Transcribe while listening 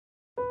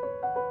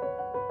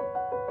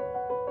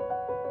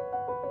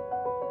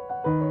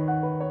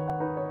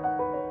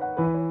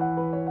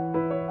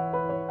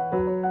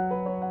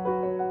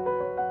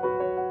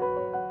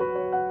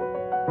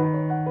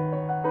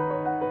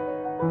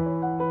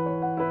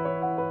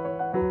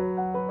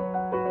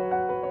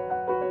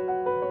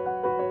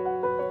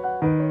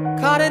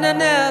caught in a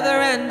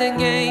never-ending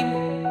game.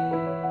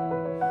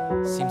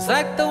 Seems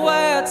like the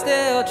world's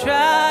still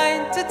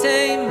trying to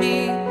tame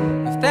me.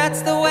 If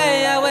that's the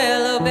way, I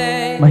will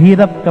obey.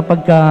 Mahirap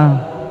kapag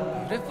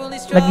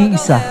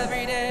nag-iisa,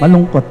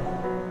 malungkot.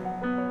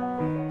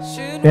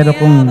 Pero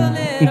kung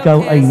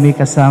ikaw ay may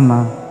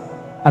kasama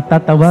at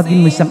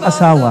tatawagin mo isang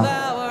asawa,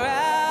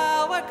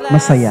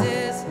 masaya.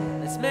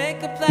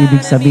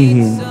 Ibig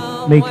sabihin,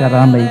 may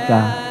karamay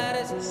ka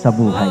sa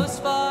buhay.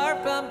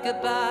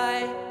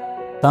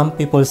 Some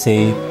people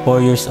say 4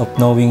 years of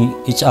knowing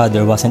each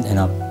other wasn't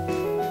enough.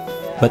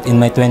 But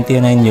in my 29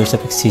 years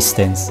of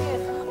existence,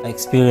 I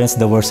experienced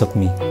the worst of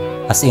me.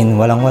 As in,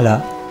 walang-wala,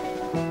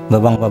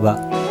 babang-baba.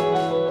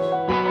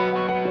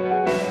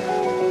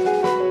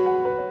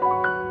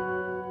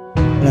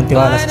 Walang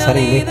tiwala sa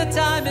sarili.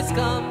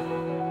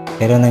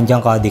 Pero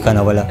nandiyan ka, di ka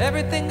nawala.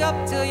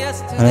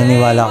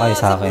 Naniniwala kayo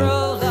sa akin.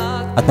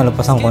 At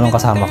nalapasan ko nung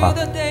kasama ka.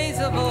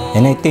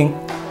 And I think,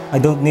 I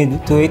don't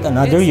need to wait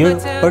another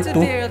year or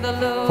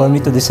 2 for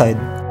me to decide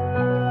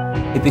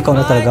if ikaw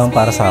na talagang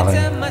para sa akin.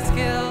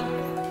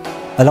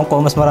 Alam ko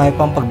mas marami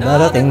pang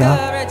pagdarating na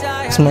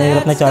mas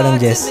mahirap na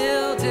challenges.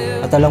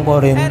 At alam ko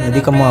rin na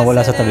di ka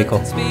mawawala sa tabi ko.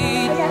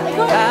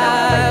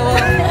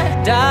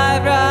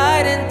 Dive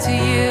right into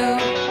you.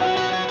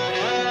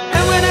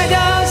 And when I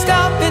go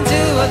stop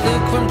into a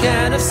lukewarm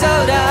can of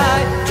soda,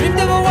 I dreamed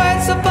of a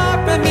world so far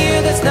from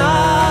here that's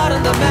not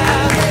on the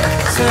map.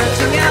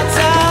 Searching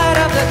outside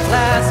of the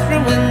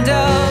classroom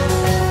window,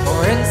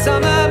 or in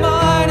summer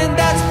morning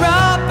that's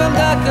brought from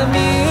the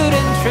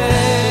commuting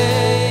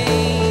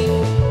train.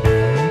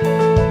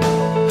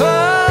 Oh,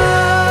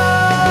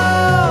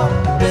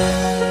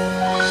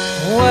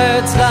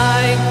 words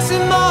like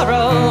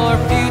tomorrow or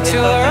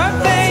future or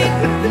fate,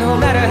 no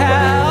matter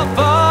how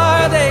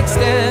far they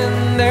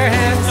extend their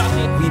hands.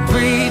 We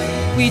breathe,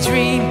 we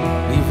dream,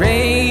 we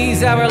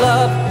raise our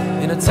love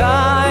in a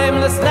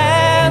timeless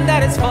land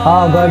that is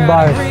far God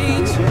bars.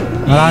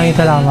 Maraming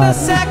salamat.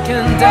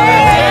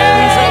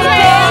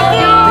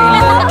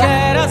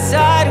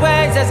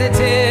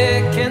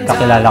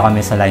 Kakilala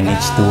kami sa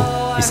Lineage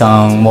 2,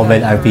 isang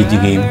mobile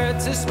RPG game.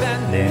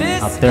 Then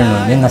after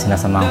nun, yun na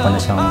sinasamahan ko na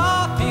siyang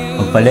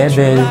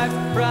magpa-level,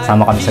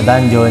 sama kami sa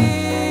dungeon.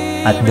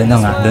 At doon na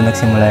nga, doon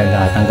nagsimula yung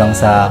lahat hanggang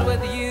sa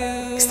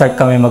start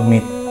kami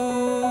mag-meet.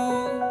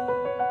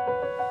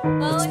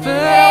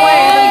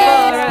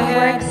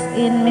 Works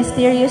in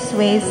mysterious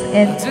ways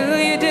and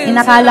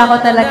inakala ko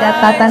talaga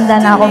tatanda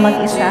na ako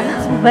mag-isa.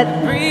 But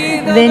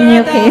then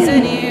you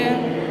came.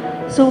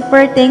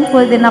 Super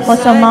thankful din ako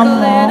sa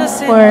mom mo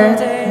for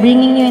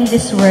bringing you in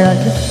this world.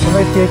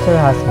 My future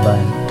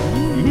husband.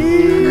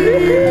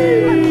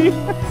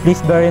 Please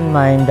bear in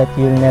mind that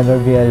you'll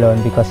never be alone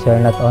because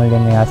you're not only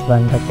my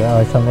husband but you're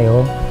also my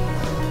home.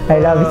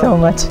 I love you so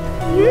much.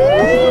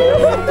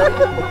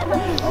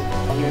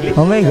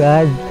 Oh my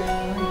God.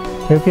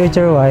 Your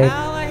future wife,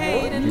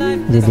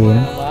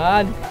 GELINE.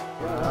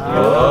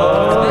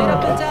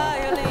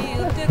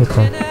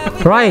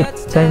 Right!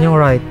 Sa inyong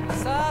right.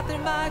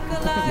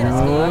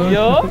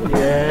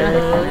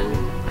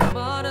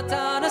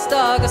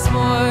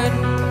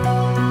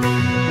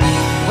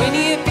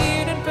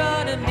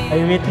 I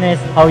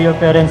witnessed how your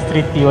parents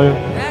treat you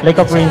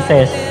like a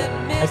princess.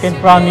 I can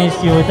promise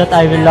you that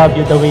I will love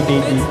you the way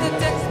they did.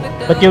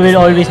 But you will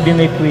always be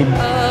my queen.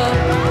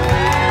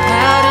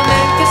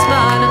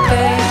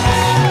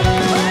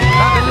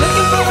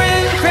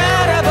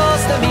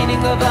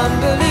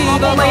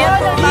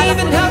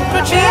 Even hope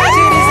for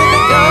tragedies in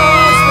the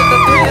ghost with the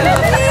thrill.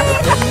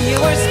 When you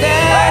were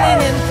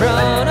standing in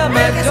front of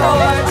my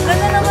door,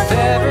 with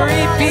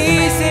every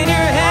piece in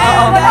your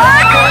hand I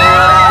could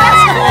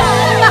ask for.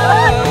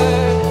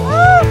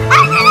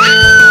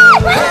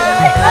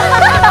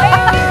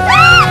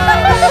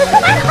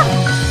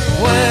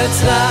 Words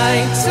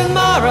like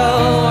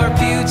tomorrow or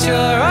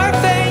future or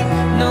fate,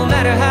 no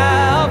matter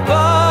how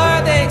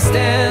far they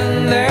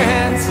extend their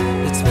hands,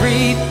 let's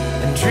breathe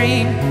and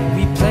dream.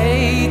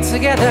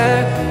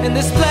 Together in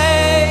this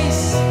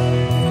place.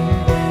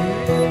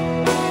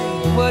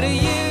 What are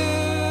you?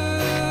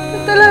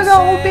 Talaga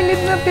ako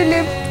pilip na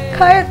pilip.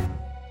 Kahit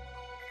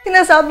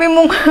sinasabi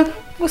mo nga,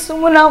 gusto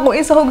mo na ako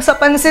isahog sa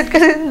pansit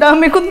kasi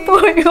dami kong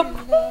tuyo.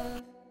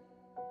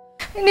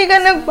 Hindi ka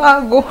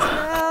nagbago.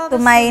 To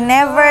my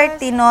never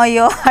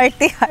tinoyo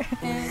hearty-heart,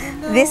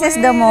 this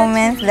is the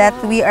moment that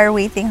we are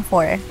waiting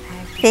for.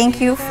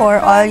 Thank you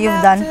for all you've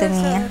done to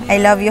me. I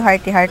love you,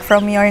 hearty-heart,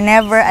 from your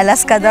never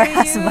Alaskador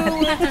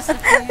husband.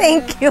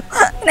 Thank you.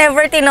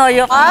 Never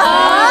tinoyo ka.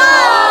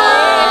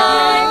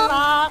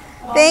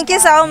 Thank you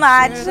so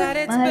much.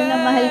 Mahal na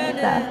mahal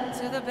kita.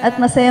 At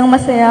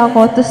masayang-masaya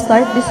ako to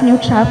start this new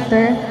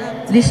chapter,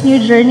 this new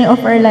journey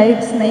of our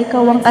lives na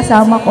ikaw ang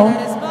kasama ko.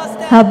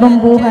 Habang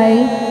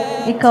buhay,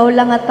 ikaw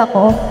lang at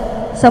ako,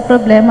 sa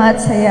problema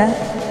at saya,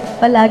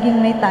 palaging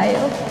may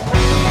tayo.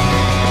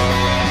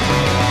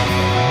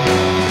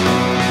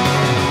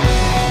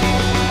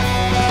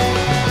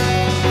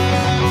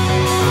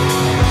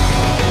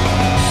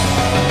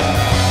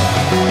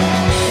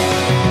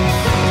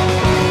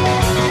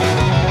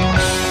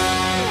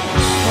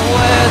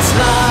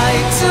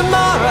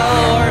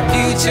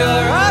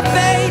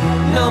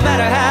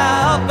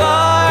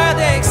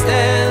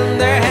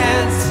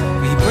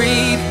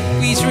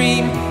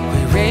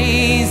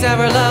 freeze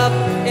our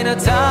love in a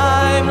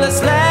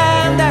timeless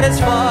land that is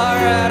far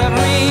out of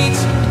reach.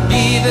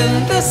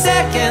 Even the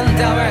second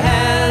our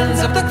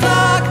hands of the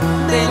clock,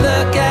 they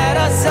look at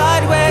us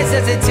sideways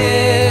as they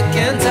tick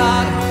and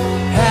talk.